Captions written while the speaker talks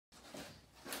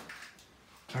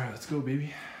All right, let's go,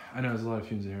 baby. I know there's a lot of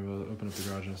fumes in here, but I'll open up the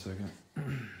garage in a second.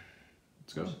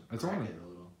 Let's go. It's on. Crack it a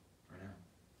little right now.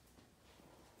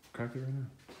 Crack it right now.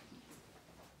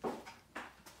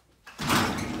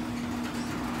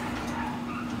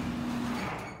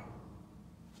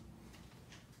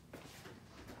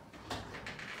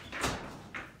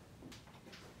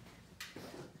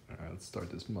 Let's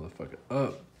start this motherfucker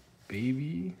up,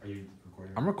 baby. Are you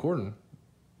recording? I'm recording.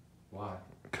 Why?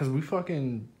 Cause we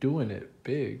fucking doing it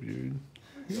big, dude.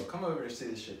 So come over and see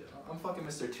this shit. I'm fucking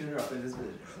Mr. Tuner up in this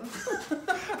bitch.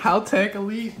 Haltech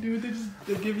Elite, dude.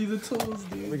 They give you the tools,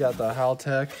 dude. We got the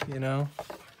Haltech, you know.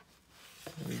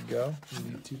 There we go.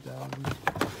 Elite 2000.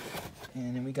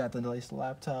 And then we got the nice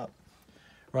laptop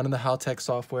running the Haltech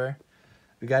software.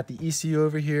 We got the ECU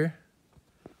over here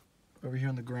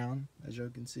on the ground, as y'all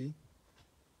can see.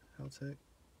 Haltech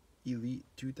Elite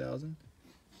 2000.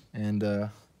 And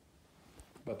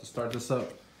about to start this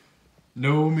up.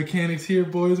 No mechanics here,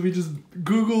 boys. We just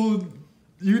Googled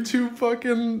YouTube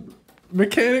fucking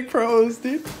mechanic pros,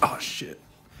 dude. Oh shit.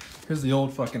 Here's the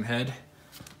old fucking head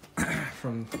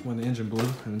from when the engine blew,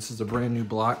 and this is a brand new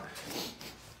block.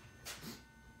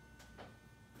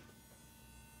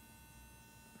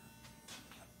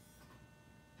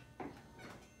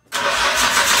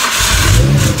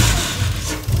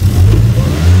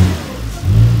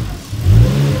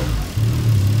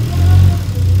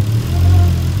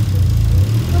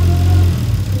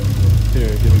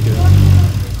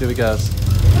 Give it gas.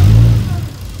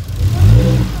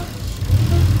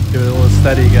 Give it a little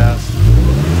steady gas.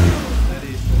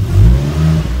 Steady.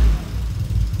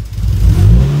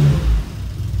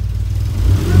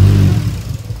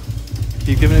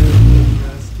 Keep giving it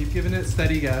gas. Keep giving it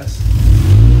steady gas.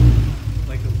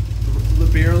 Like a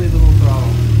barely little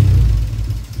throttle.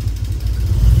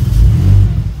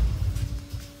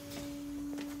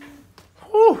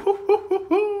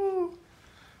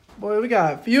 Boy, we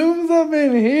got fumes up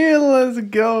in here. Let's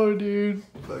go, dude.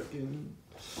 Fucking.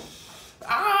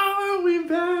 Ah, we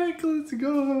back. Let's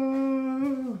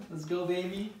go. Let's go,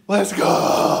 baby. Let's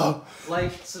go.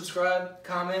 Like, subscribe,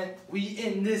 comment. We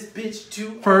in this bitch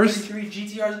too. First. R33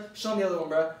 GTRs. Show them the other one,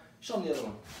 bro. Show them the other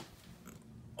one.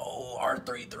 Oh,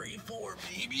 R33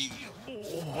 baby.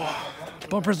 Oh.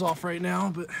 Bumper's off right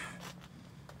now, but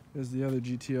there's the other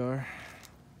GTR.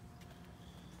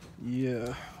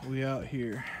 Yeah, we out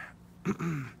here.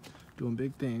 Doing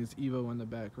big things. Evo in the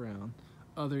background.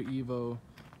 Other Evo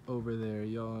over there.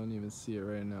 Y'all don't even see it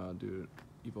right now, dude.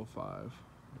 Evo 5.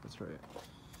 That's right.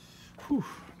 Whew,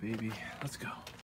 baby. Let's go.